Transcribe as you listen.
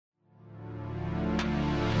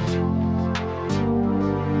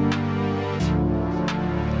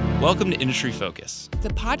Welcome to Industry Focus, the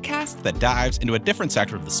podcast that dives into a different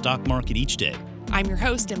sector of the stock market each day. I'm your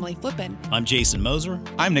host, Emily Flippen. I'm Jason Moser.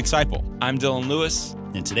 I'm Nick Seipel. I'm Dylan Lewis.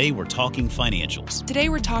 And today we're talking financials. Today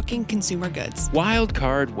we're talking consumer goods. Wild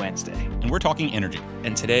Card Wednesday. And we're talking energy.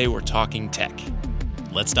 And today we're talking tech.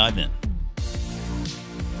 Let's dive in.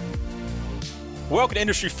 Welcome to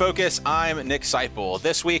Industry Focus. I'm Nick Seipel.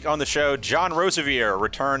 This week on the show, John Roseveare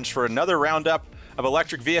returns for another roundup of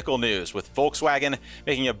electric vehicle news, with Volkswagen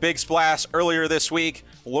making a big splash earlier this week,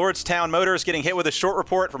 Lordstown Motors getting hit with a short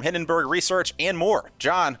report from Hindenburg Research, and more.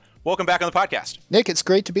 John, welcome back on the podcast. Nick, it's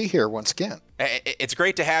great to be here once again. It's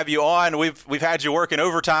great to have you on. We've had you working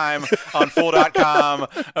overtime on Fool.com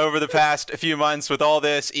over the past few months with all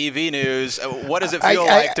this EV news. What does it feel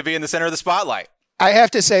like to be in the center of the spotlight? I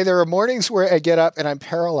have to say, there are mornings where I get up and I'm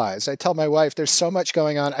paralyzed. I tell my wife, there's so much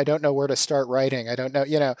going on, I don't know where to start writing. I don't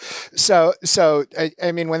know, So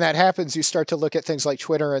I mean, when that happens, you start to look at things like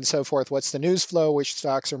Twitter and so forth. What's the news flow? Which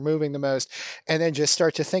stocks are moving the most? And then just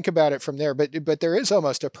start to think about it from there. But there is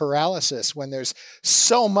almost a paralysis when there's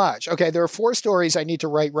so much. Okay, there are 4 stories I need to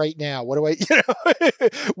write right now. What do I,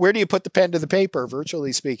 where do you put the pen to the paper,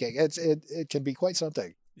 virtually speaking? It can be quite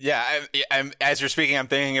something. Yeah, I'm as you're speaking, I'm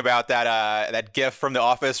thinking about that GIF from The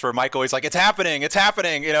Office where Michael is like, "It's happening, it's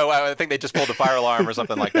happening." I think they just pulled the fire alarm or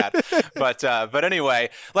something like that. But anyway,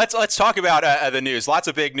 let's talk about the news. Lots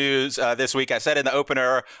of big news this week. I said in the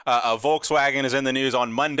opener, Volkswagen is in the news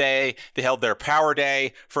on Monday. They held their Power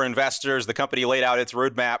Day for investors. The company laid out its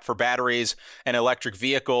roadmap for batteries and electric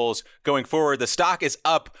vehicles going forward. The stock is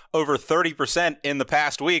up over 30% in the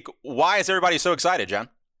past week. Why is everybody so excited, John?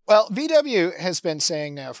 Well, VW has been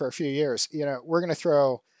saying now for a few years, we're going to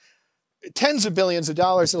throw tens of billions of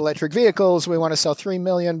dollars at electric vehicles. We want to sell 3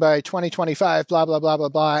 million by 2025, blah, blah, blah, blah,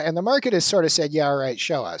 blah. And the market has sort of said, yeah, all right,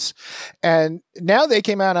 show us. And now they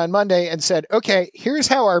came out on Monday and said, okay, here's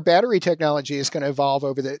how our battery technology is going to evolve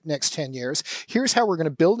over the next 10 years. Here's how we're going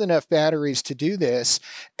to build enough batteries to do this.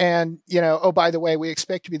 And, oh, by the way, we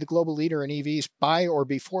expect to be the global leader in EVs by or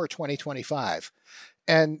before 2025.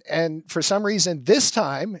 And for some reason, this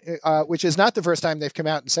time, which is not the first time they've come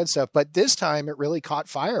out and said stuff, but this time it really caught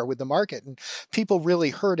fire with the market and people really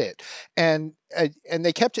heard it. And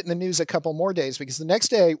they kept it in the news a couple more days because the next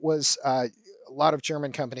day was a lot of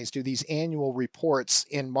German companies do these annual reports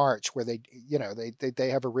in March where they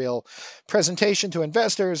have a real presentation to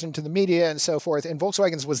investors and to the media and so forth. And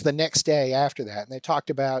Volkswagen's was the next day after that. And they talked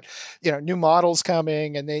about, new models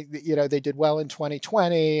coming, and they did well in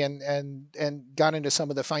 2020 and got into some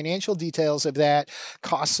of the financial details of that,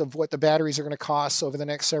 costs of what the batteries are going to cost over the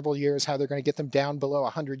next several years, how they're going to get them down below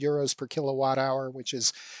 100 euros per kilowatt hour, which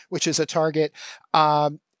is a target.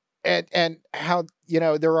 And how,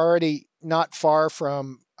 they're already not far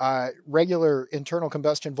from regular internal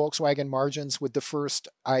combustion Volkswagen margins with the first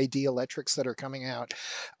ID electrics that are coming out.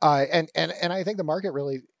 And I think the market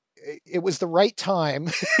really, it was the right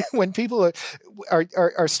time when people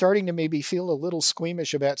are starting to maybe feel a little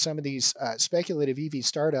squeamish about some of these speculative EV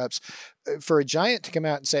startups, for a giant to come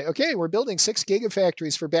out and say, okay, we're building 6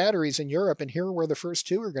 gigafactories for batteries in Europe, and here are where the first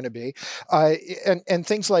 2 are going to be, and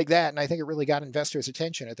things like that. And I think it really got investors'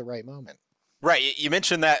 attention at the right moment. Right. You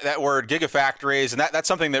mentioned that word gigafactories, and that's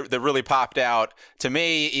something that really popped out to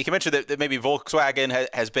me. You can mention that maybe Volkswagen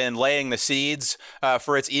has been laying the seeds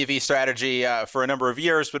for its EV strategy for a number of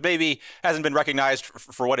years, but maybe hasn't been recognized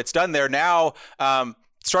for what it's done there. Now,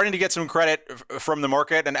 starting to get some credit from the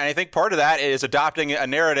market, and I think part of that is adopting a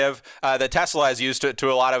narrative that Tesla has used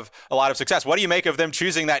to a lot of success. What do you make of them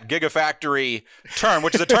choosing that gigafactory term,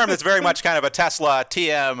 which is a term that's very much kind of a Tesla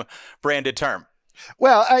TM branded term?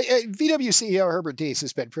 Well, VW CEO Herbert Diess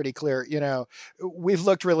has been pretty clear. We've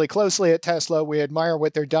looked really closely at Tesla. We admire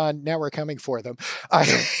what they're done. Now we're coming for them.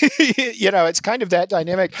 It's kind of that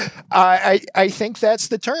dynamic. I think that's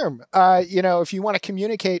the term. If you want to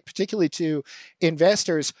communicate, particularly to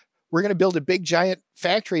investors, we're going to build a big giant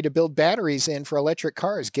factory to build batteries in for electric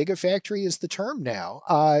cars. Gigafactory is the term now.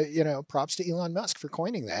 Props to Elon Musk for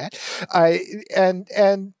coining that.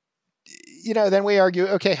 Then we argue,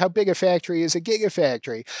 okay, how big a factory is a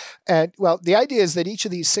gigafactory? And well, the idea is that each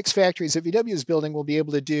of these 6 factories that VW is building will be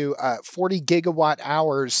able to do 40 gigawatt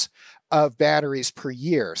hours of batteries per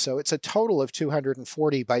year. So it's a total of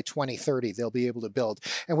 240 by 2030 they'll be able to build.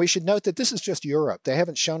 And we should note that this is just Europe. They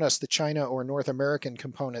haven't shown us the China or North American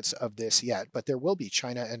components of this yet, but there will be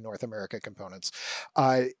China and North America components.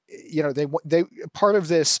 They part of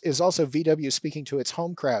this is also VW speaking to its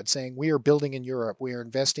home crowd, saying we are building in Europe, we are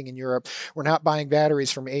investing in Europe. We're not buying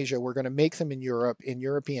batteries from Asia. We're going to make them in Europe, in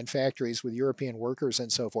European factories with European workers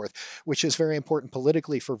and so forth, which is very important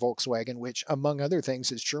politically for Volkswagen, which, among other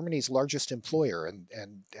things, is Germany's largest employer,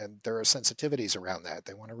 and there are sensitivities around that.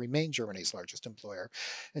 They want to remain Germany's largest employer,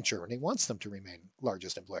 and Germany wants them to remain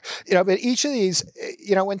largest employer. But each of these,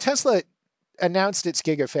 when Tesla announced its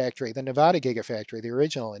Gigafactory, the Nevada Gigafactory, the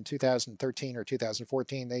original in 2013 or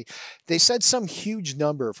 2014, they said some huge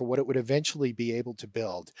number for what it would eventually be able to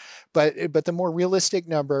build, but the more realistic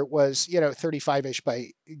number was 35-ish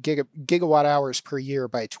by gigawatt hours per year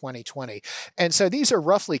by 2020, and so these are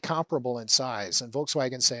roughly comparable in size. And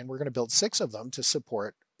Volkswagen saying we're going to build 6 of them to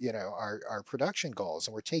support our production goals,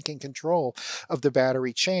 and we're taking control of the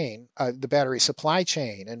battery chain, the battery supply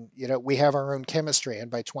chain. And, we have our own chemistry. And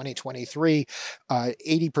by 2023,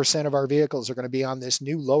 80% of our vehicles are going to be on this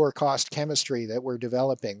new lower cost chemistry that we're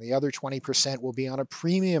developing. The other 20% will be on a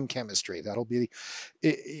premium chemistry. That'll be,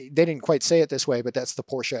 they didn't quite say it this way, but that's the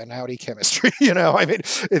Porsche and Audi chemistry.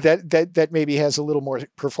 That maybe has a little more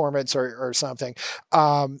performance or something.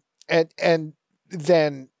 And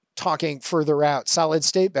then talking further out, solid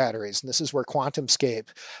state batteries, and this is where QuantumScape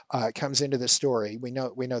comes into the story. We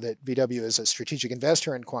know that VW is a strategic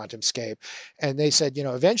investor in QuantumScape, and they said,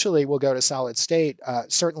 eventually we'll go to solid state,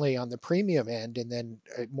 certainly on the premium end, and then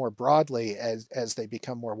more broadly as they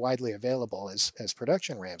become more widely available as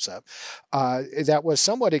production ramps up. That was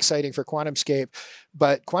somewhat exciting for QuantumScape,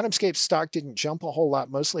 but QuantumScape's stock didn't jump a whole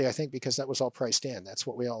lot, mostly I think because that was all priced in. That's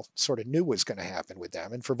what we all sort of knew was going to happen with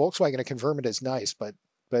them. And for Volkswagen to confirm it is nice, but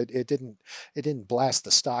it didn't blast the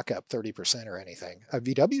stock up 30% or anything.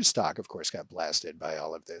 VW stock, of course, got blasted by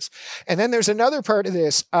all of this. And then there's another part of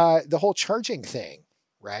this, the whole charging thing,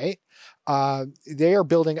 right? They are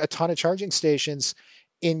building a ton of charging stations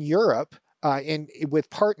in Europe with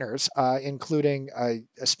partners, including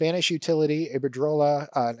a Spanish utility, Iberdrola,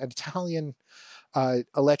 an Italian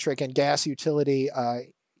electric and gas utility,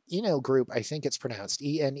 Enel Group, I think it's pronounced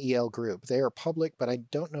Enel Group. They are public, but I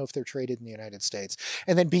don't know if they're traded in the United States.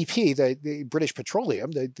 And then BP, the British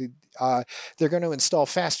Petroleum, they're going to install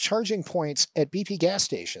fast charging points at BP gas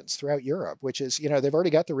stations throughout Europe, which is, they've already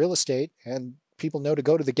got the real estate and people know to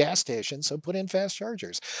go to the gas station, so put in fast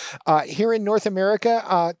chargers. Here in North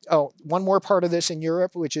America, one more part of this in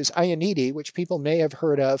Europe, which is Ionity, which people may have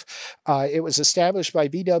heard of. It was established by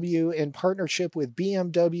VW in partnership with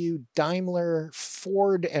BMW, Daimler,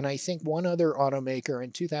 Ford, and I think one other automaker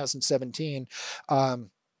in 2017.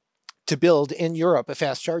 To build in Europe a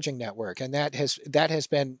fast charging network, and that has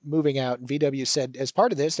been moving out. And VW said, as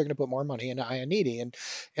part of this, they're going to put more money into Ionity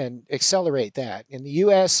and accelerate that. In the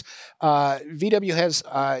U.S., VW has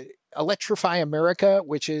Electrify America,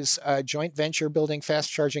 which is a joint venture building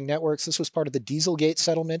fast charging networks. This was part of the Dieselgate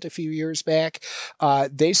settlement a few years back.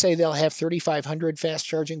 They say they'll have 3,500 fast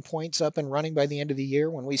charging points up and running by the end of the year.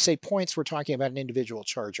 When we say points, we're talking about an individual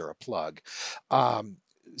charger, a plug.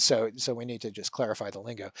 So we need to just clarify the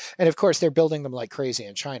lingo. And of course, they're building them like crazy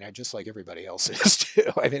in China, just like everybody else is too.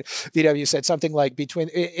 I mean, VW said something like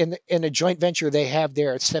in a joint venture, they have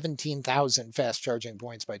their 17,000 fast charging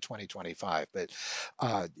points by 2025. But,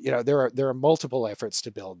 there are multiple efforts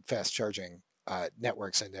to build fast charging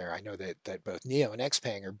networks in there. I know that both NIO and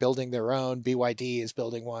XPeng are building their own. BYD is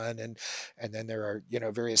building one, and then there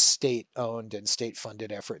are various state-owned and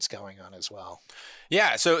state-funded efforts going on as well.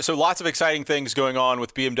 Yeah, so lots of exciting things going on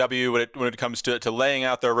with BMW when it comes to laying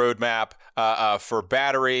out their roadmap for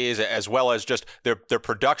batteries, as well as just their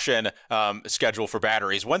production schedule for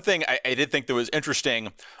batteries. One thing I did think that was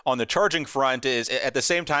interesting on the charging front is at the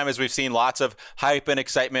same time as we've seen lots of hype and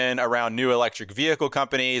excitement around new electric vehicle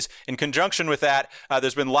companies, in conjunction with that,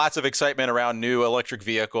 there's been lots of excitement around new electric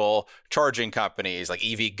vehicle charging companies, like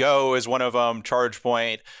EVgo is one of them,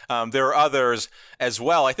 ChargePoint. There are others as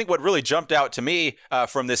well. I think what really jumped out to me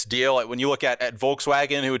from this deal, when you look at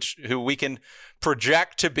Volkswagen, who we can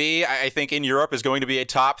project to be, I think in Europe is going to be a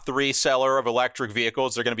top 3 seller of electric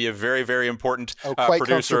vehicles. They're going to be a very, very important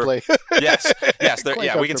producer. Yes,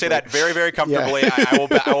 we can say that very, very comfortably. Yeah. I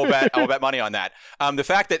will bet money on that. The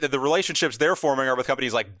fact that the relationships they're forming are with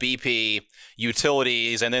companies like BP,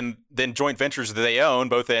 utilities, and then joint ventures that they own,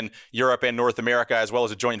 both in Europe and North America, as well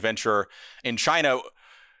as a joint venture in China.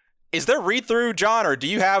 Is there read-through, John, or do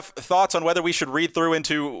you have thoughts on whether we should read through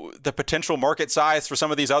into the potential market size for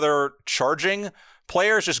some of these other charging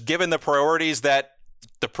players, just given the priorities that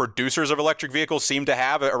the producers of electric vehicles seem to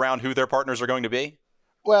have around who their partners are going to be?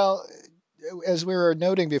 Well, as we were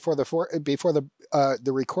noting before the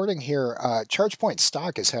recording here, ChargePoint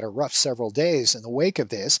stock has had a rough several days in the wake of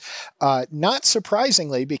this. Not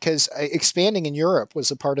surprisingly, because expanding in Europe was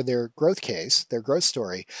a part of their growth case, their growth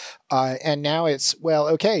story. And now it's, well,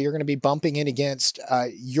 okay, you're going to be bumping in against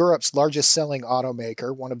Europe's largest selling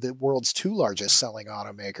automaker, one of the world's two largest selling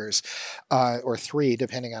automakers, or three,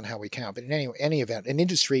 depending on how we count. But in any event, an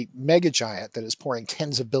industry mega giant that is pouring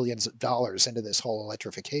tens of billions of dollars into this whole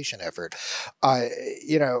electrification effort.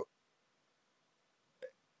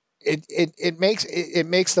 It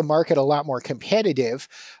makes the market a lot more competitive.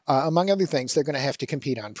 Among other things, they're going to have to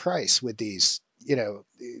compete on price with these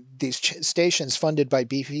stations funded by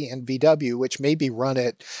BP and VW, which may be run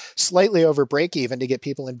at slightly over break even to get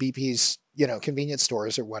people in BP's convenience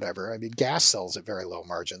stores or whatever. I mean, gas sells at very low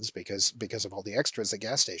margins because of all the extras that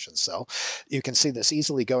gas stations sell. You can see this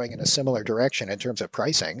easily going in a similar direction in terms of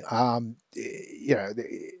pricing. And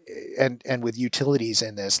with utilities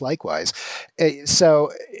in this likewise.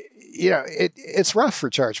 So it's rough for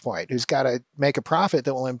ChargePoint, who's got to make a profit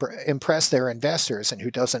that will impress their investors and who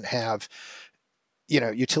doesn't have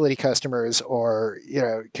utility customers or,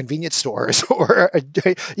 convenience stores or, a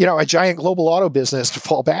giant global auto business to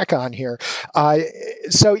fall back on here.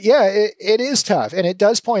 It is tough. And it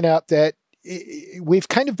does point out that we've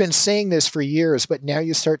kind of been saying this for years, but now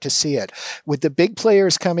you start to see it. With the big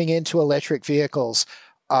players coming into electric vehicles,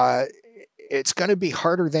 it's going to be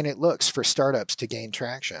harder than it looks for startups to gain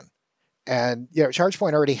traction. And,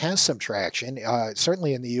 ChargePoint already has some traction,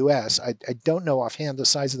 certainly in the US. I don't know offhand the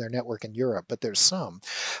size of their network in Europe, but there's some.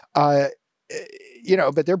 But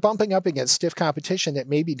they're bumping up against stiff competition that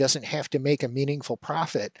maybe doesn't have to make a meaningful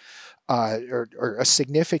profit or a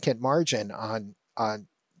significant margin on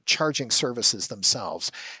charging services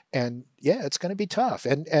themselves. And it's going to be tough.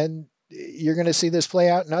 And you're going to see this play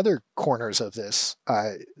out in other corners of this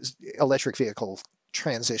electric vehicle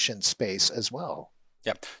transition space as well.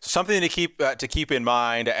 Yeah, something to keep in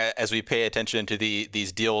mind as we pay attention to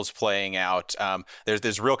these deals playing out.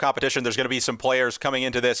 There's real competition. There's going to be some players coming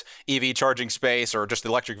into this EV charging space or just the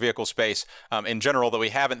electric vehicle space in general that we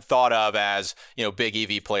haven't thought of as big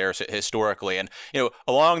EV players historically. And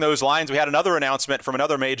along those lines, we had another announcement from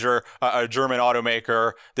another major German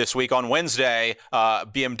automaker this week on Wednesday.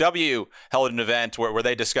 BMW held an event where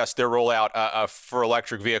they discussed their rollout for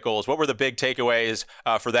electric vehicles. What were the big takeaways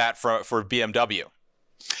for that for BMW?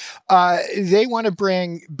 They want to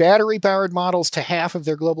bring battery-powered models to half of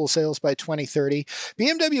their global sales by 2030.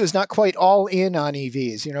 BMW is not quite all in on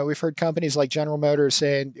EVs. We've heard companies like General Motors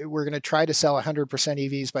saying we're going to try to sell 100%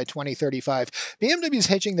 EVs by 2035. BMW is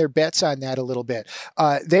hedging their bets on that a little bit.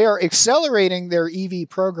 They are accelerating their EV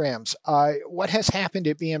programs. What has happened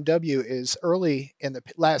at BMW is early in the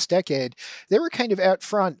last decade, they were kind of out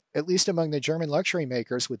front, at least among the German luxury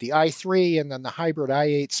makers, with the i3 and then the hybrid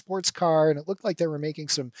i8 sports car. And it looked like they were making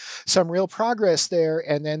some real progress there.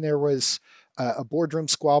 And then there was a boardroom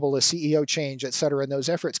squabble, a CEO change, et cetera. And those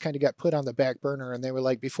efforts kind of got put on the back burner. And they were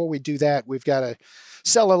like, before we do that, we've got to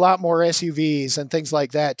sell a lot more SUVs and things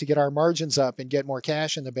like that to get our margins up and get more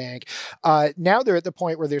cash in the bank. Now they're at the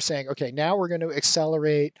point where they're saying, okay, now we're going to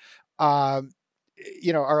accelerate our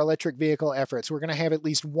electric vehicle efforts. We're going to have at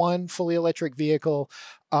least one fully electric vehicle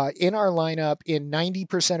in our lineup in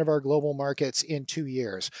 90% of our global markets in 2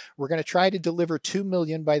 years. We're going to try to deliver 2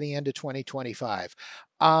 million by the end of 2025.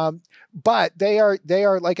 But they are,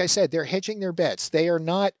 like I said, they're hedging their bets. They are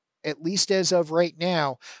not, at least as of right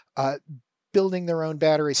now, building their own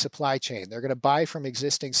battery supply chain. They're going to buy from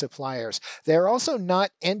existing suppliers. They're also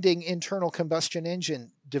not ending internal combustion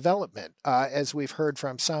engine development, as we've heard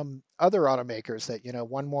from some other automakers that,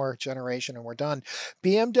 one more generation and we're done.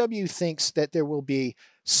 BMW thinks that there will be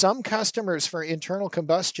some customers for internal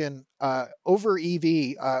combustion over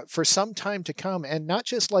EV for some time to come, and not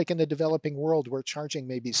just like in the developing world where charging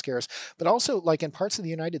may be scarce, but also like in parts of the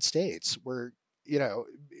United States where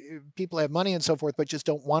people have money and so forth, but just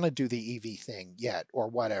don't want to do the EV thing yet or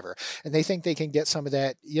whatever. And they think they can get some of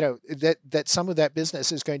that, that some of that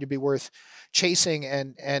business is going to be worth chasing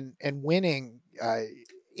and winning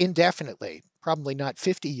indefinitely, probably not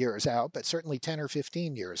 50 years out, but certainly 10 or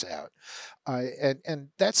 15 years out. And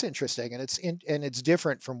that's interesting. And it's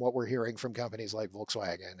different from what we're hearing from companies like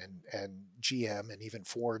Volkswagen and GM and even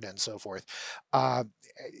Ford and so forth.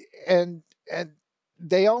 And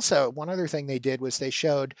they also, one other thing they did was they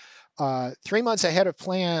showed 3 months ahead of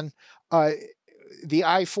plan, the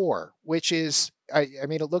i4, which is, I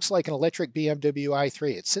mean, it looks like an electric BMW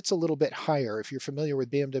i3. It sits a little bit higher. If you're familiar with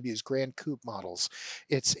BMW's Grand Coupe models,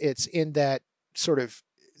 it's in that sort of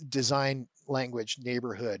design language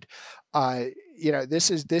neighborhood. This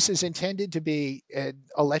is intended to be an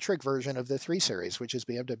electric version of the 3 Series, which is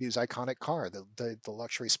BMW's iconic car, the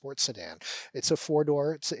luxury sports sedan. It's a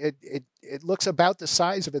 4-door. It looks about the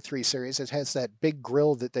size of a 3 Series. It has that big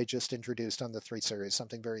grille that they just introduced on the 3 Series,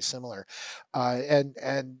 something very similar.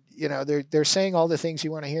 They're saying all the things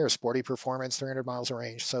you want to hear: sporty performance, 300 miles of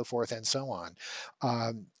range, so forth and so on.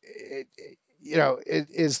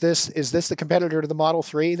 Is this the competitor to the Model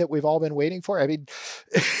 3 that we've all been waiting for? I mean,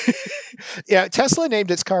 Tesla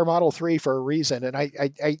named its car Model 3 for a reason. And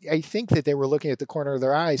I think that they were looking at the corner of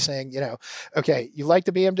their eye saying, okay, you like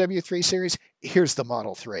the BMW 3 Series? Here's the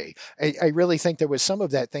Model 3. I really think there was some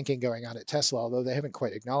of that thinking going on at Tesla, although they haven't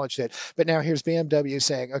quite acknowledged it. But now here's BMW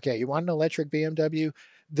saying, okay, you want an electric BMW?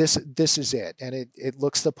 This is it, and it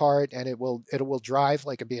looks the part, and it will drive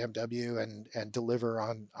like a BMW and deliver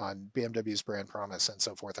on BMW's brand promise and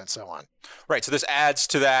so forth and so on. Right. So this adds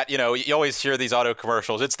to that. You always hear these auto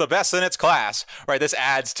commercials. It's the best in its class. Right. This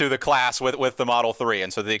adds to the class with the Model 3,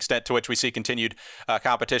 and so the extent to which we see continued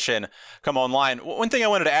competition come online. One thing I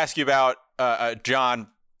wanted to ask you about, John,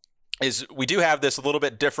 is we do have this a little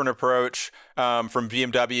bit different approach from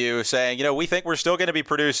BMW saying, we think we're still going to be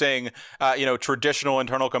producing, traditional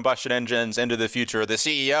internal combustion engines into the future. The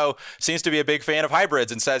CEO seems to be a big fan of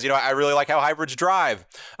hybrids and says, I really like how hybrids drive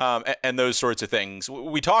and those sorts of things.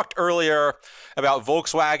 We talked earlier about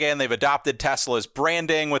Volkswagen. They've adopted Tesla's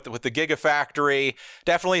branding with the Gigafactory.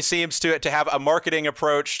 Definitely seems to have a marketing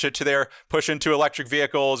approach to their push into electric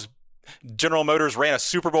vehicles. General Motors ran a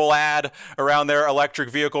Super Bowl ad around their electric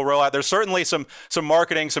vehicle rollout. There's certainly some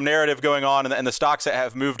marketing, some narrative going on, and the stocks that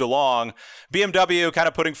have moved along. BMW kind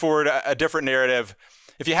of putting forward a different narrative.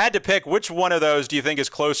 If you had to pick, which one of those do you think is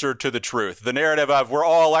closer to the truth? The narrative of we're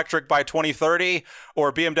all electric by 2030,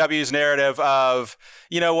 or BMW's narrative of,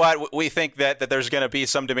 we think that there's going to be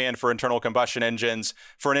some demand for internal combustion engines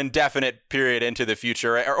for an indefinite period into the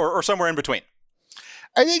future, or somewhere in between?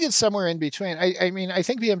 I think it's somewhere in between. I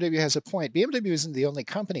think BMW has a point. BMW isn't the only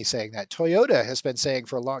company saying that. Toyota has been saying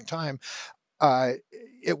for a long time,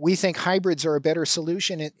 we think hybrids are a better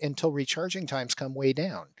solution until recharging times come way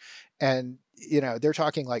down. And, they're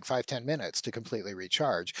talking like 5-10 minutes to completely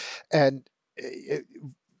recharge. And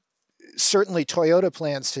certainly Toyota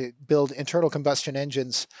plans to build internal combustion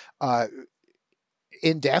engines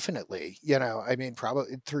indefinitely,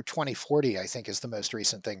 probably through 2040, I think is the most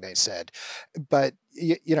recent thing they said. But,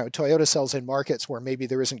 Toyota sells in markets where maybe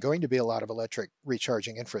there isn't going to be a lot of electric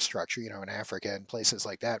recharging infrastructure, in Africa and places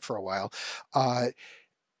like that for a while. And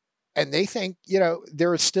they think,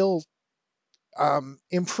 there are still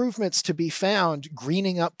improvements to be found,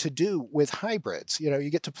 greening up to do with hybrids. You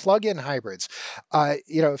get to plug in hybrids.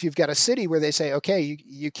 If you've got a city where they say, okay,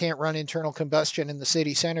 you can't run internal combustion in the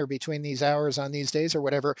city center between these hours on these days or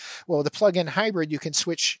whatever. Well, the plug-in hybrid, you can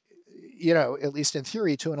switch, at least in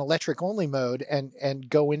theory, to an electric only mode and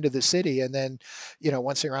go into the city. And then,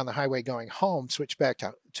 once you're on the highway going home, switch back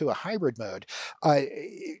to a hybrid mode.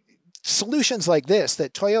 Solutions like this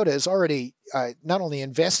that Toyota has already not only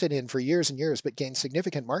invested in for years and years, but gained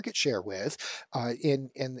significant market share with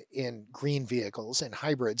in green vehicles and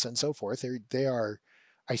hybrids and so forth. They are,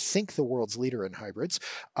 I think, the world's leader in hybrids,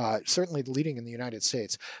 certainly leading in the United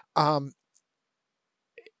States.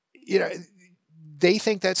 They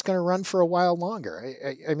think that's going to run for a while longer.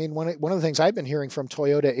 One of the things I've been hearing from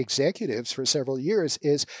Toyota executives for several years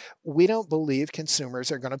is we don't believe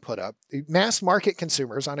consumers are going to put up, mass market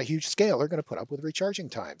consumers on a huge scale are going to put up with recharging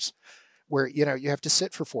times where, you have to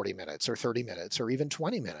sit for 40 minutes or 30 minutes or even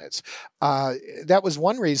 20 minutes. That was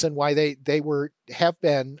one reason why they have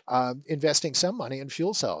been investing some money in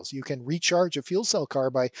fuel cells. You can recharge a fuel cell car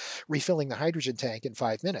by refilling the hydrogen tank in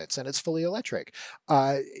 5 minutes, and it's fully electric.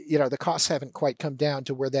 The costs haven't quite come down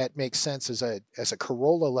to where that makes sense as a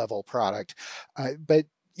Corolla level product, but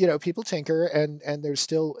people tinker and there's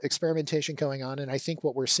still experimentation going on. And I think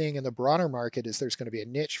what we're seeing in the broader market is there's going to be a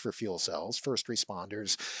niche for fuel cells, first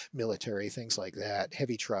responders, military, things like that,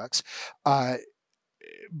 heavy trucks. But,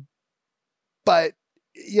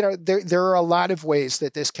 there are a lot of ways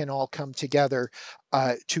that this can all come together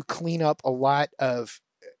to clean up a lot of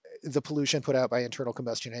the pollution put out by internal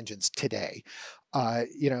combustion engines today.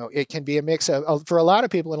 It can be a mix of, for a lot of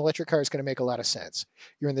people, an electric car is going to make a lot of sense.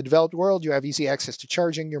 You're in the developed world, you have easy access to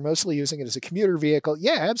charging, you're mostly using it as a commuter vehicle.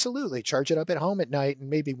 Yeah, absolutely. Charge it up at home at night, and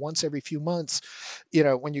maybe once every few months,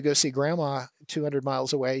 when you go see grandma 200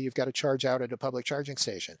 miles away, you've got to charge out at a public charging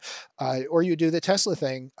station. Or you do the Tesla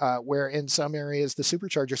thing, where in some areas, the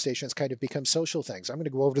supercharger stations kind of become social things. I'm going to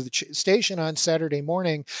go over to the station on Saturday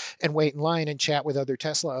morning and wait in line and chat with other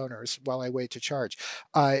Tesla owners while I wait to charge.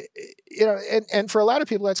 And and for a lot of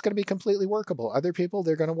people, that's going to be completely workable. Other people,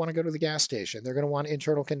 they're going to want to go to the gas station. They're going to want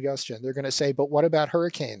internal combustion. They're going to say, but what about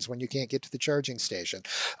hurricanes when you can't get to the charging station?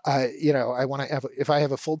 I want to have, if I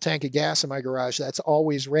have a full tank of gas in my garage, that's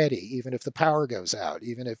always ready, even if the power goes out,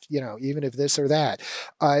 even if this or that.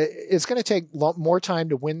 It's going to take more time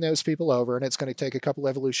to win those people over, and it's going to take a couple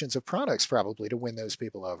evolutions of products probably to win those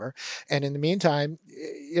people over. And in the meantime,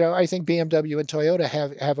 I think BMW and Toyota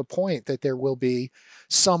have a point that there will be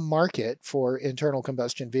some market for internal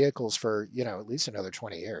combustion vehicles for, at least another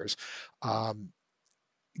 20 years.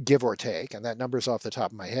 Give or take, and that number's off the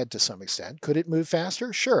top of my head to some extent. Could it move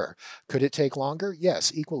faster? Sure. Could it take longer?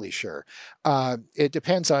 Yes, equally sure. It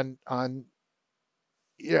depends on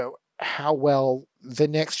how well the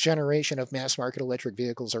next generation of mass market electric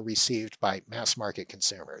vehicles are received by mass market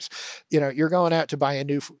consumers. You're going out to buy a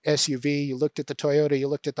new SUV. You looked at the Toyota, you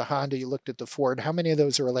looked at the Honda, you looked at the Ford. How many of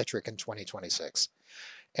those are electric in 2026?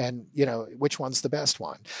 And, which one's the best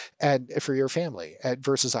one and for your family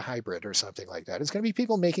versus a hybrid or something like that. It's going to be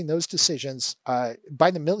people making those decisions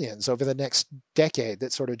by the millions over the next decade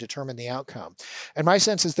that sort of determine the outcome. And my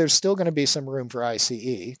sense is there's still going to be some room for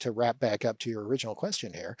ICE, to wrap back up to your original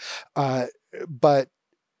question here. But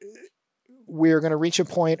we're going to reach a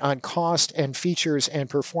point on cost and features and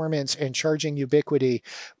performance and charging ubiquity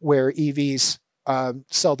where EVs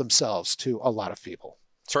sell themselves to a lot of people.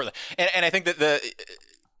 Certainly. And I think that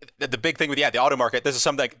the big thing with the auto market, this is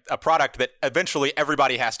a product that eventually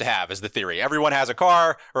everybody has to have, is the theory. Everyone has a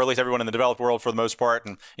car, or at least everyone in the developed world for the most part.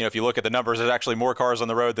 And if you look at the numbers, there's actually more cars on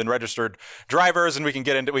the road than registered drivers, and we can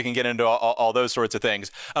get into all those sorts of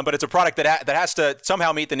things. But it's a product that has to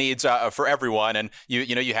somehow meet the needs for everyone. And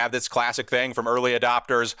you have this classic thing from early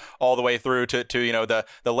adopters all the way through to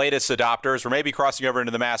the latest adopters. We're maybe crossing over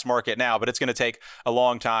into the mass market now, but it's going to take a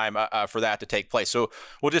long time for that to take place. So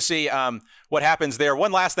we'll just see what happens there.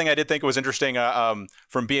 One last thing I did think was interesting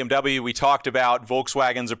from BMW, we talked about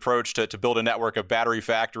Volkswagen's approach to build a network of battery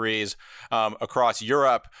factories across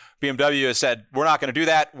Europe. BMW has said, we're not going to do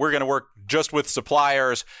that. We're going to work just with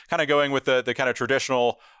suppliers, kind of going with the kind of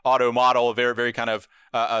traditional auto model, very, very kind of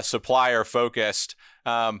supplier focused.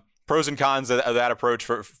 Pros and cons of that approach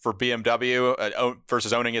for BMW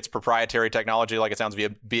versus owning its proprietary technology, like it sounds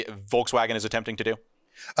Volkswagen is attempting to do.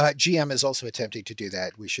 GM is also attempting to do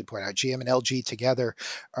that. We should point out GM and LG together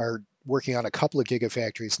are working on a couple of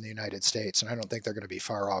gigafactories in the United States, and I don't think they're going to be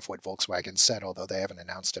far off what Volkswagen said, although they haven't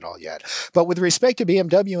announced it all yet. But with respect to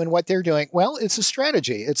BMW and what they're doing, well, it's a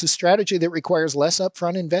strategy. It's a strategy that requires less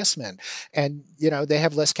upfront investment, and they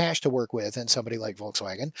have less cash to work with than somebody like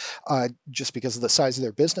Volkswagen, just because of the size of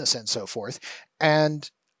their business and so forth.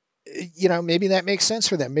 And maybe that makes sense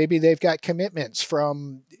for them. Maybe they've got commitments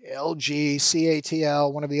from LG,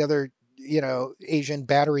 CATL, one of the other, Asian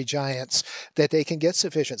battery giants, that they can get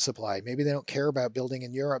sufficient supply. Maybe they don't care about building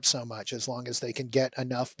in Europe so much as long as they can get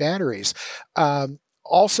enough batteries.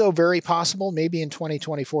 Also very possible, maybe in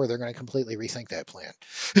 2024, they're going to completely rethink that plan.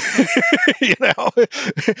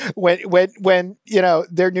 when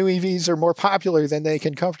their new EVs are more popular than they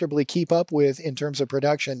can comfortably keep up with in terms of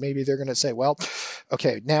production, maybe they're going to say, well,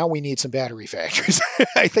 okay, now we need some battery factories.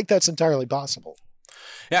 I think that's entirely possible.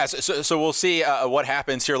 Yeah, so we'll see what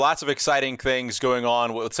happens here. Lots of exciting things going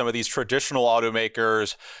on with some of these traditional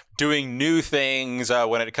automakers doing new things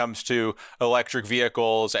when it comes to electric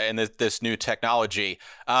vehicles and this new technology.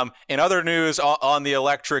 In other news on the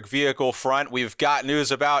electric vehicle front, we've got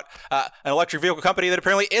news about an electric vehicle company that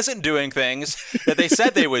apparently isn't doing things that they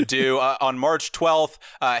said they would do. On March 12th,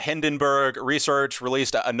 Hindenburg Research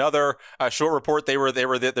released another short report. They were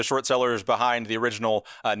the short sellers behind the original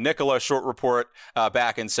Nikola short report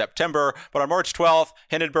back in September. But on March 12th,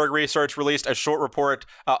 Hindenburg Research released a short report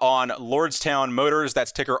on Lordstown Motors.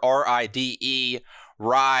 That's ticker RIDE.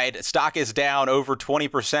 Ride. Stock is down over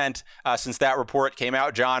 20% since that report came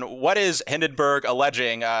out. John, what is Hindenburg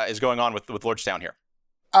alleging is going on with Lordstown here?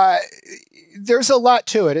 There's a lot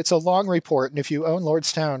to it. It's a long report, and if you own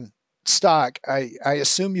Lordstown stock, I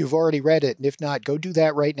assume you've already read it, and if not, go do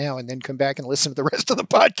that right now and then come back and listen to the rest of the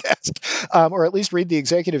podcast, or at least read the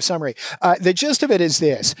executive summary. The gist of it is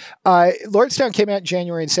this. Lordstown came out in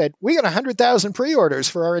January and said, we got 100,000 pre-orders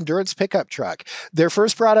for our endurance pickup truck. Their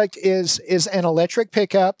first product is an electric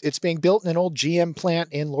pickup. It's being built in an old GM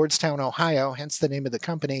plant in Lordstown, Ohio, hence the name of the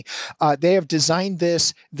company. They have designed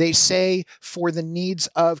this, they say, for the needs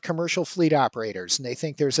of commercial fleet operators, and they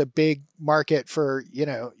think there's a big market for,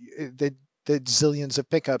 the the zillions of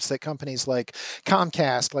pickups that companies like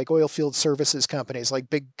Comcast, like oil field services companies, like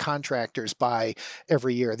big contractors buy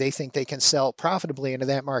every year. They think they can sell profitably into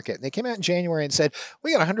that market. And they came out in January and said,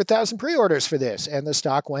 we got 100,000 pre-orders for this. And the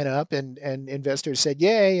stock went up and investors said,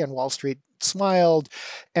 yay. And Wall Street smiled.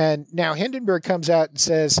 And now Hindenburg comes out and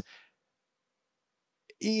says,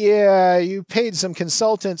 yeah, you paid some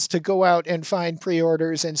consultants to go out and find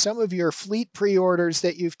pre-orders, and some of your fleet pre-orders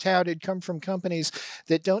that you've touted come from companies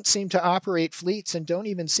that don't seem to operate fleets and don't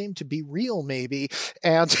even seem to be real, maybe.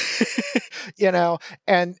 And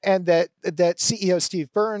and that CEO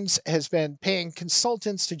Steve Burns has been paying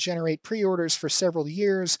consultants to generate pre-orders for several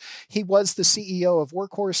years. He was the CEO of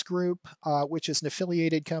Workhorse Group, which is an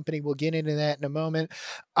affiliated company. We'll get into that in a moment.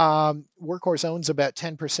 Workhorse owns about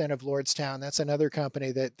 10% of Lordstown. That's another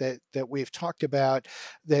company that we've talked about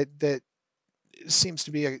that seems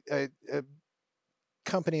to be a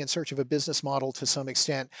company in search of a business model to some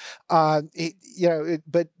extent. But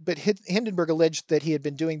Hindenburg alleged that he had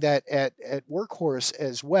been doing that at Workhorse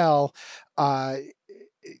as well.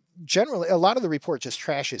 Generally, a lot of the report just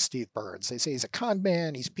trashes Steve Burns. They say he's a con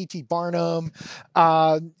man. He's P.T. Barnum.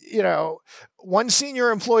 One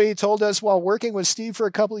senior employee told us while working with Steve for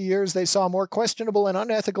a couple of years, they saw more questionable and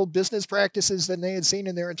unethical business practices than they had seen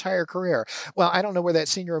in their entire career. Well, I don't know where that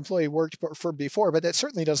senior employee worked for before, but that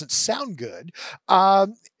certainly doesn't sound good.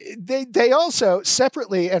 They also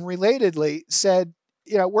separately and relatedly said,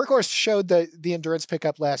 Workhorse showed the Endurance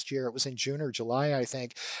pickup last year. It was in June or July, I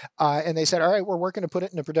think. And they said, all right, we're working to put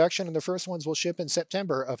it into production, and the first ones will ship in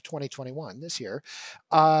September of 2021, this year.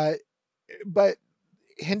 But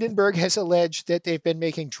Hindenburg has alleged that they've been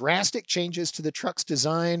making drastic changes to the truck's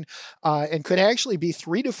design and could actually be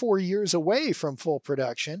 3 to 4 years away from full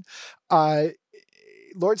production.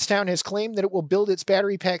 Lordstown has claimed that it will build its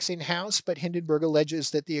battery packs in-house, but Hindenburg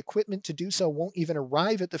alleges that the equipment to do so won't even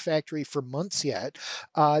arrive at the factory for months yet.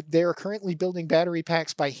 They are currently building battery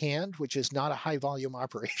packs by hand, which is not a high-volume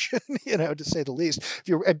operation, to say the least.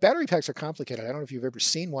 Battery packs are complicated. I don't know if you've ever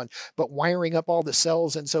seen one, but wiring up all the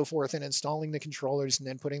cells and so forth and installing the controllers and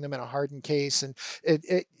then putting them in a hardened case, and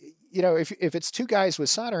if it's two guys with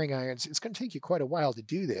soldering irons, it's going to take you quite a while to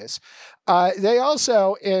do this. They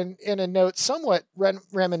also, in a note somewhat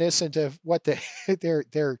reminiscent of what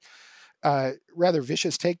their rather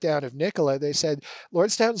vicious takedown of Nikola, they said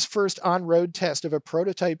Lordstown's first on-road test of a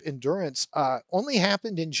prototype Endurance only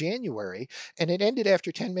happened in January, and it ended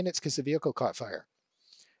after 10 minutes because the vehicle caught fire.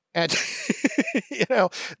 And,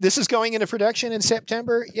 this is going into production in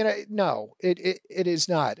September. No, it is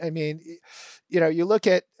not. I mean, you look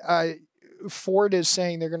at Ford is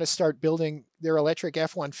saying they're going to start building their electric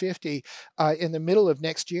F-150 in the middle of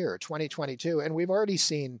next year, 2022. And we've already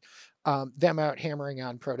seen them out hammering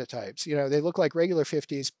on prototypes. They look like regular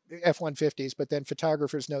F-150s, but then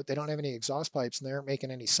photographers note they don't have any exhaust pipes and they aren't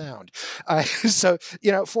making any sound. So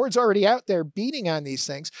Ford's already out there beating on these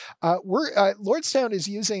things. Lordstown is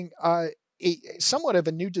using somewhat of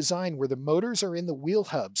a new design where the motors are in the wheel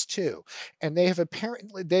hubs too. And they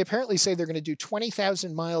apparently say they're going to do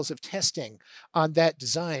 20,000 miles of testing on that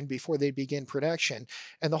design before they begin production.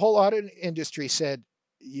 And the whole auto industry said,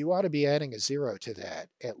 you ought to be adding a zero to that,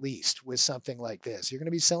 at least, with something like this. You're going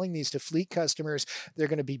to be selling these to fleet customers. They're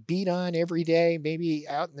going to be beat on every day, maybe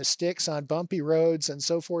out in the sticks on bumpy roads and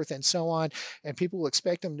so forth and so on. And people will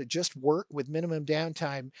expect them to just work with minimum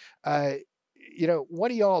downtime.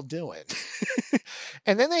 What are y'all doing?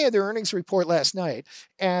 And then they had their earnings report last night,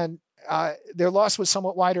 and their loss was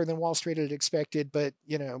somewhat wider than Wall Street had expected, but,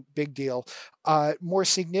 big deal. More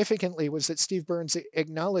significantly was that Steve Burns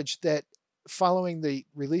acknowledged that following the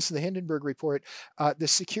release of the Hindenburg report, the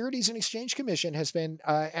Securities and Exchange Commission has been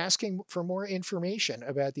asking for more information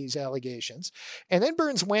about these allegations. And then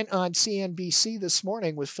Burns went on CNBC this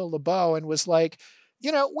morning with Phil LeBeau and was like,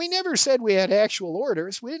 we never said we had actual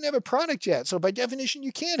orders. We didn't have a product yet. So by definition,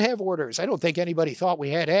 you can't have orders. I don't think anybody thought we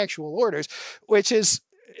had actual orders, which is,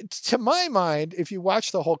 to my mind, if you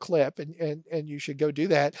watch the whole clip, and you should go do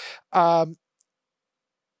that,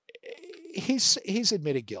 he's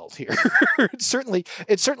admitted guilt here. It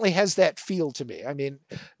certainly has that feel to me. I mean,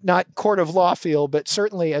 not court of law feel, but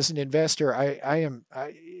certainly as an investor,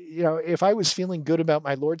 if I was feeling good about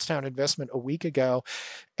my Lordstown investment a week ago,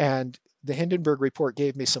 and the Hindenburg report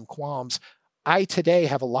gave me some qualms, I today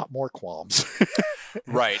have a lot more qualms.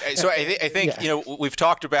 Right. So I think we've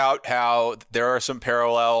talked about how there are some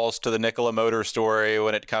parallels to the Nikola Motor story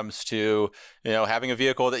when it comes to, having a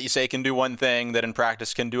vehicle that you say can do one thing that in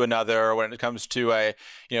practice can do another. When it comes to a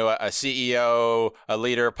CEO, a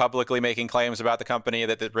leader publicly making claims about the company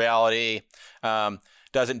that the reality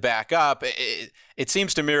doesn't back up. It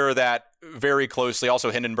seems to mirror that very closely.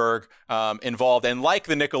 Also Hindenburg involved. And like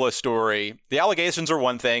the Nikola story, the allegations are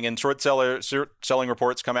one thing, and short selling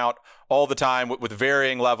reports come out all the time with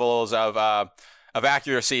varying levels of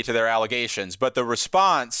accuracy to their allegations. But the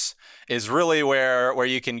response is really where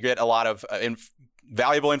you can get a lot of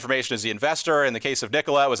valuable information as the investor. In the case of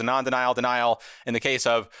Nikola, it was a non-denial denial. In the case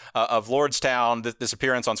of Lordstown, this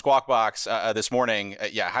appearance on Squawk Box this morning, I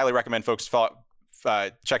highly recommend folks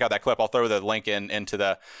check out that clip. I'll throw the link into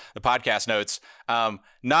the podcast notes.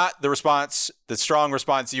 Not the response, the strong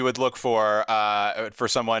response you would look for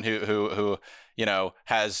someone who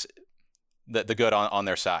has the good on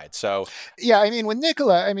their side. So yeah, I mean, with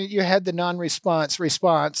Nikola, I mean, you had the non-response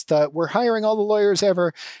response that we're hiring all the lawyers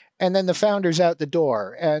ever. And then the founder's out the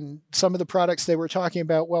door. And some of the products they were talking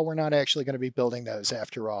about, well, we're not actually going to be building those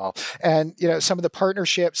after all. And, some of the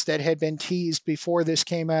partnerships that had been teased before this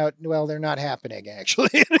came out, well, they're not happening,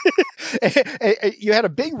 actually. You had a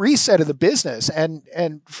big reset of the business.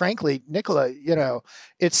 And frankly, Nikola,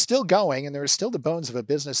 it's still going and there's still the bones of a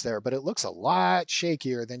business there, but it looks a lot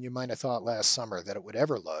shakier than you might have thought last summer that it would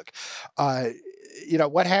ever look.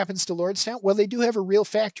 What happens to Lordstown? Well, they do have a real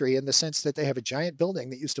factory in the sense that they have a giant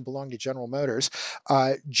building that used to belong to General Motors.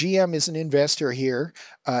 GM is an investor here.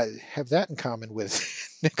 Have that in common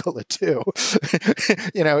with Nikola too.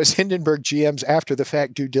 As Hindenburg GM's after the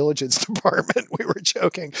fact due diligence department, we were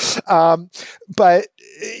joking. But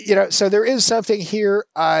so there is something here.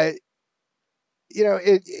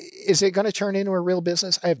 Is it going to turn into a real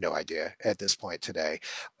business? I have no idea at this point today.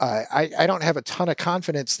 I don't have a ton of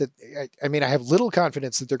confidence that, I have little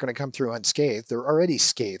confidence that they're going to come through unscathed. They're already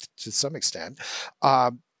scathed to some extent.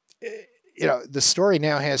 The story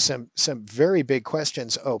now has some very big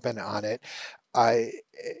questions open on it. I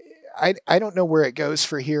don't know where it goes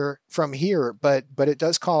from here, but it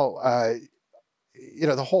does call,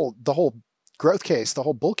 the whole growth case, the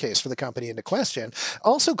whole bull case for the company into question.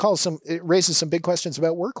 Also it raises some big questions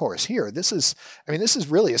about Workhorse here. This is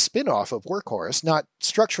really a spin-off of Workhorse, not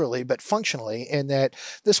structurally, but functionally, in that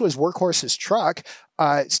this was Workhorse's truck.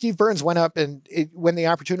 Steve Burns went up and when the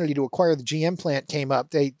opportunity to acquire the GM plant came up,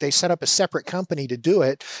 they set up a separate company to do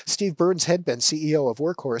it. Steve Burns had been CEO of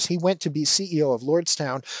Workhorse. He went to be CEO of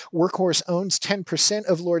Lordstown. Workhorse owns 10%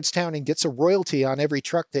 of Lordstown and gets a royalty on every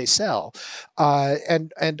truck they sell,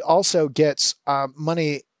 and also gets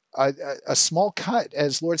money, a small cut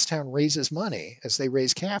as Lordstown raises money, as they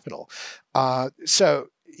raise capital. So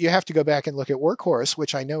you have to go back and look at Workhorse,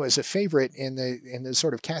 which I know is a favorite in the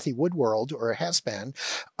sort of Cathie Wood world, or has been,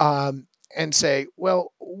 and say,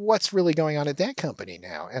 well, what's really going on at that company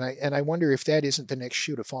now? And I wonder if that isn't the next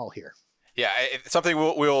shoe to fall here. Yeah, it's something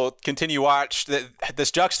we'll continue to watch.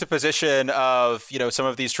 This juxtaposition of some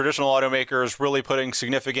of these traditional automakers really putting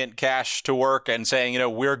significant cash to work and saying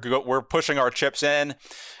we're pushing our chips in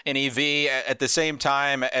EV at the same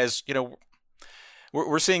time as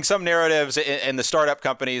we're seeing some narratives in the startup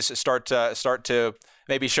companies start to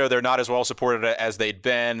maybe show they're not as well supported as they'd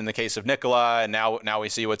been in the case of Nikola, and now we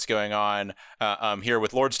see what's going on here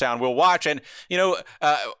with Lordstown. We'll watch, and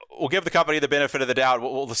we'll give the company the benefit of the doubt.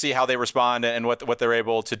 We'll see how they respond and what they're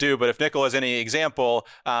able to do. But if Nikola is any example,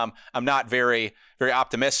 I'm not very very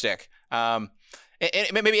optimistic. And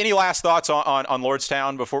maybe any last thoughts on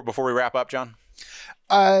Lordstown before we wrap up, John?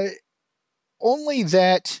 Only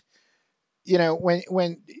that.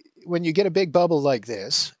 When you get a big bubble like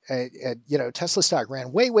this, Tesla stock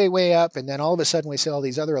ran way, way, way up. And then all of a sudden we see all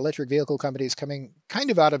these other electric vehicle companies coming kind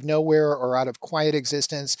of out of nowhere or out of quiet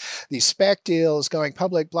existence, these SPAC deals going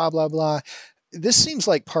public, blah, blah, blah. This seems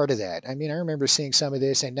like part of that. I remember seeing some of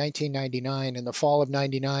this in 1999, in the fall of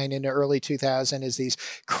 99 into early 2000, as these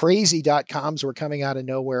crazy .coms were coming out of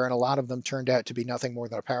nowhere. And a lot of them turned out to be nothing more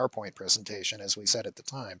than a PowerPoint presentation, as we said at the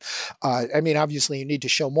time. Obviously you need to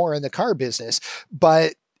show more in the car business,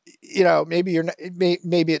 but maybe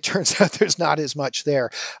it turns out there's not as much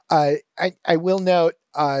there. I will note,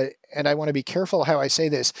 and I want to be careful how I say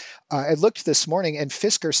this. I looked this morning and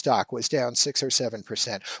Fisker stock was down 6 or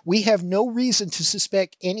 7%. We have no reason to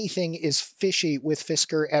suspect anything is fishy with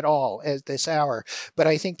Fisker at all at this hour. But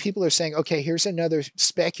I think people are saying, okay, here's another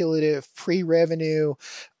speculative pre-revenue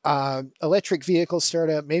electric vehicle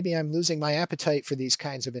startup. Maybe I'm losing my appetite for these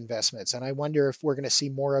kinds of investments. And I wonder if we're going to see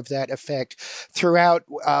more of that effect throughout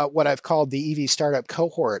what I've called the EV startup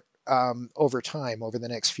cohort over time, over the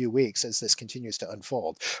next few weeks, as this continues to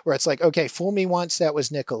unfold, where it's like, okay, fool me once, that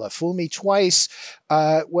was Nikola. Fool me twice.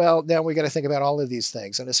 Well, now we got to think about all of these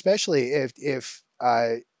things. And especially if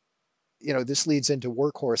this leads into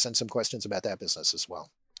Workhorse and some questions about that business as well.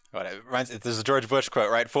 This is a George Bush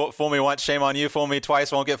quote, right? Fool me once, shame on you. Fool me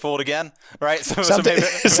twice, won't get fooled again, right?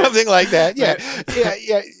 Something like that. Yeah.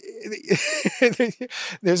 Yeah.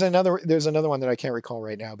 there's another one that I can't recall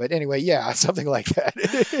right now, but anyway, yeah, something like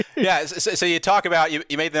that. Yeah. So you talk about you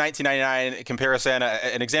made the 1999 comparison.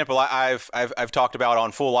 An example I've talked about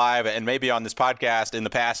on Full Live and maybe on this podcast in the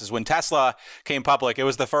past is when Tesla came public. It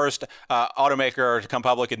was the first automaker to come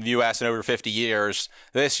public in the U.S. in over 50 years.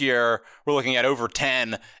 This year we're looking at over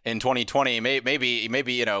 10 in 2020.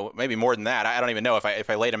 Maybe more than that. I don't even know if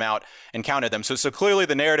I laid them out and counted them. So clearly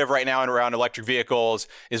the narrative right now around electric vehicles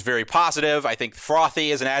is very positive. I think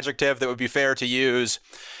frothy is an adjective that would be fair to use.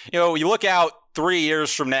 You look out 3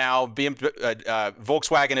 years from now,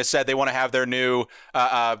 Volkswagen has said they want to have their new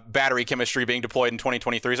battery chemistry being deployed in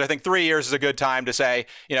 2023. So I think 3 years is a good time to say,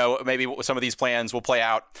 maybe some of these plans will play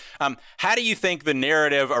out. How do you think the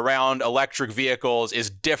narrative around electric vehicles is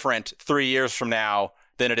different 3 years from now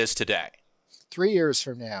than it is today? 3 years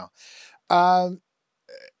from now.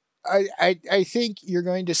 I think you're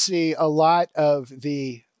going to see a lot of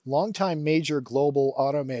the longtime major global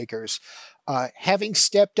automakers having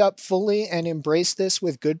stepped up fully and embraced this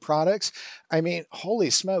with good products. I mean, holy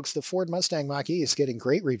smokes, the Ford Mustang Mach-E is getting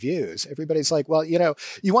great reviews. Everybody's like, well,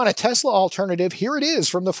 you want a Tesla alternative? Here it is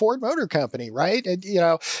from the Ford Motor Company, right?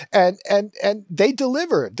 And, and they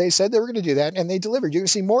delivered. They said they were going to do that, and they delivered. You're going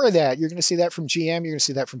to see more of that. You're going to see that from GM. You're going to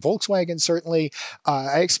see that from Volkswagen, certainly.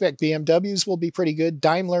 I expect BMWs will be pretty good.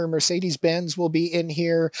 Daimler, Mercedes-Benz will be in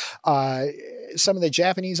here. Some of the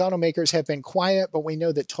Japanese automakers have been quiet, but we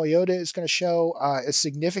know that Toyota is going to show a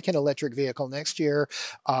significant electric vehicle next year,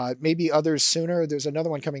 maybe others sooner. There's another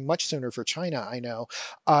one coming much sooner for China, I know.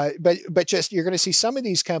 But just you're going to see some of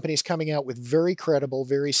these companies coming out with very credible,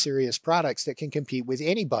 very serious products that can compete with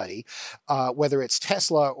anybody, whether it's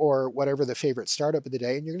Tesla or whatever the favorite startup of the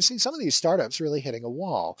day. And you're going to see some of these startups really hitting a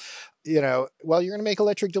wall. Well, you're going to make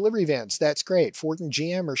electric delivery vans. That's great. Ford and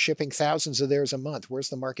GM are shipping thousands of theirs a month. Where's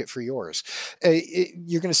the market for yours?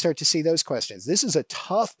 You're going to start to see those questions. This is a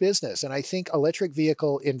tough business. And I think electric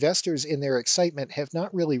vehicle investors in their excitement have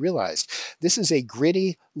not really realized this is a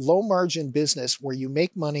gritty, low margin business where you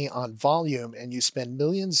make money on volume and you spend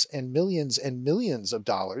millions and millions and millions of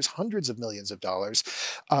dollars, hundreds of millions of dollars,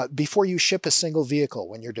 before you ship a single vehicle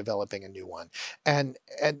when you're developing a new one. And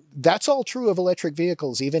that's all true of electric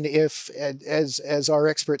vehicles, even if, as our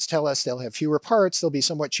experts tell us, they'll have fewer parts, they'll be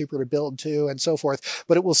somewhat cheaper to build too, and so forth.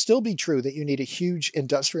 But it will still be true that you need a huge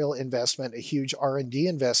industrial investment, a huge R&D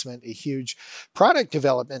investment, a huge product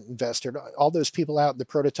development investor. All those people out in the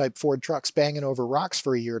prototype Ford trucks banging over rocks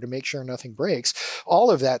for a year to make sure nothing breaks. All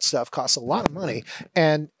of that stuff costs a lot of money.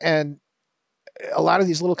 And a lot of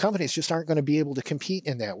these little companies just aren't going to be able to compete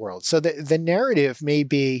in that world. So the narrative may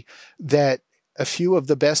be that a few of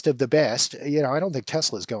the best, I don't think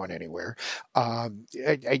Tesla's going anywhere. I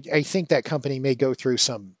think that company may go through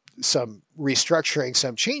some restructuring,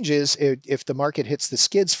 some changes if the market hits the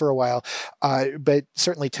skids for a while. But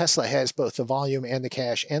certainly Tesla has both the volume and the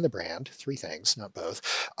cash and the brand, three things, not both,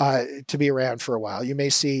 to be around for a while. You may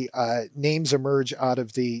see names emerge out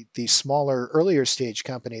of the smaller, earlier stage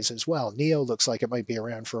companies as well. NIO looks like it might be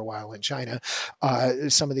around for a while in China.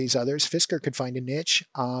 Some of these others, Fisker could find a niche,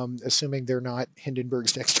 assuming they're not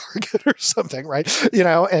Hindenburg's next target or something, right?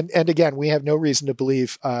 And again, we have no reason to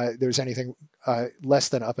believe there's anything less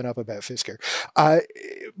than up and up about Fisker.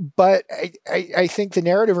 But I think the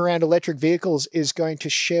narrative around electric vehicles is going to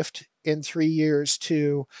shift in 3 years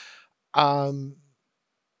to, when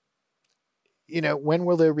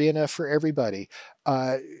will there be enough for everybody?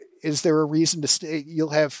 Is there a reason to stay? You'll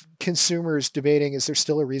have consumers debating, is there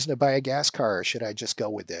still a reason to buy a gas car, or should I just go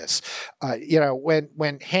with this?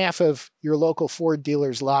 When half of your local Ford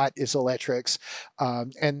dealer's lot is electrics,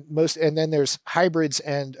 and then there's hybrids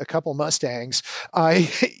and a couple Mustangs,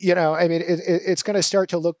 it's going to start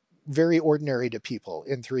to look very ordinary to people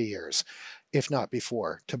in 3 years, if not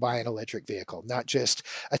before, to buy an electric vehicle, not just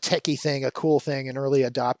a techie thing, a cool thing, an early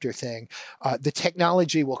adopter thing. The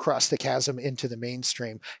technology will cross the chasm into the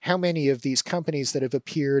mainstream. How many of these companies that have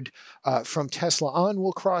appeared from Tesla on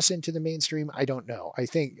will cross into the mainstream? I don't know. I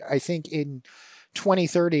think in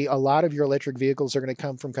 2030, a lot of your electric vehicles are going to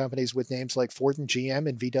come from companies with names like Ford and GM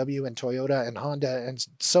and VW and Toyota and Honda and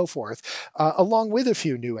so forth, along with a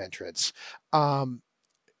few new entrants.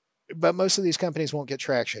 But most of these companies won't get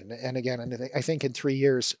traction. And again, I think in 3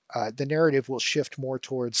 years, the narrative will shift more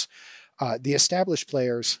towards the established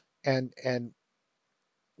players and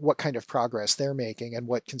what kind of progress they're making and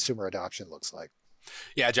what consumer adoption looks like.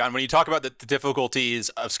 Yeah, John, when you talk about the difficulties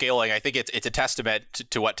of scaling, I think it's a testament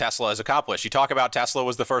to what Tesla has accomplished. You talk about Tesla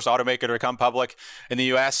was the first automaker to become public in the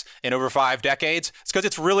U.S. in over 5 decades. It's because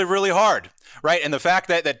it's really, really hard, right? And the fact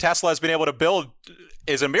that Tesla has been able to build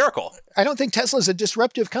is a miracle. I don't think Tesla is a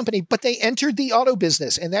disruptive company, but they entered the auto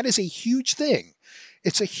business, and that is a huge thing.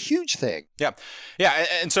 It's a huge thing. Yeah.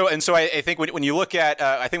 And so I think when you look at,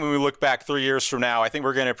 I think when we look back 3 years from now, I think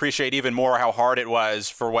we're going to appreciate even more how hard it was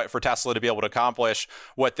for Tesla to be able to accomplish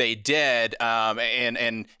what they did.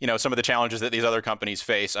 And some of the challenges that these other companies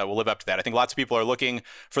face will live up to that. I think lots of people are looking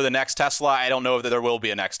for the next Tesla. I don't know if there will be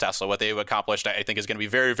a next Tesla. What they've accomplished, I think, is going to be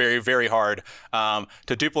very, very, very hard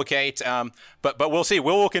to duplicate. But we'll see.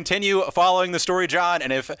 We'll continue following the story, John.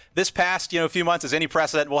 And if this past few months is any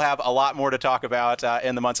precedent, we'll have a lot more to talk about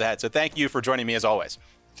in the months ahead. So thank you for joining me as always.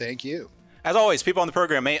 Thank you. As always, people on the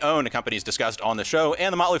program may own companies discussed on the show,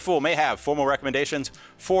 and the Motley Fool may have formal recommendations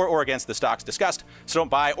for or against the stocks discussed, so don't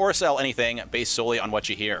buy or sell anything based solely on what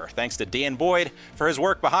you hear. Thanks to Dan Boyd for his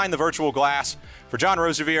work behind the virtual glass. For John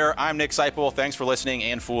Rosevere, I'm Nick Seipel. Thanks for listening,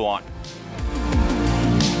 and Fool on.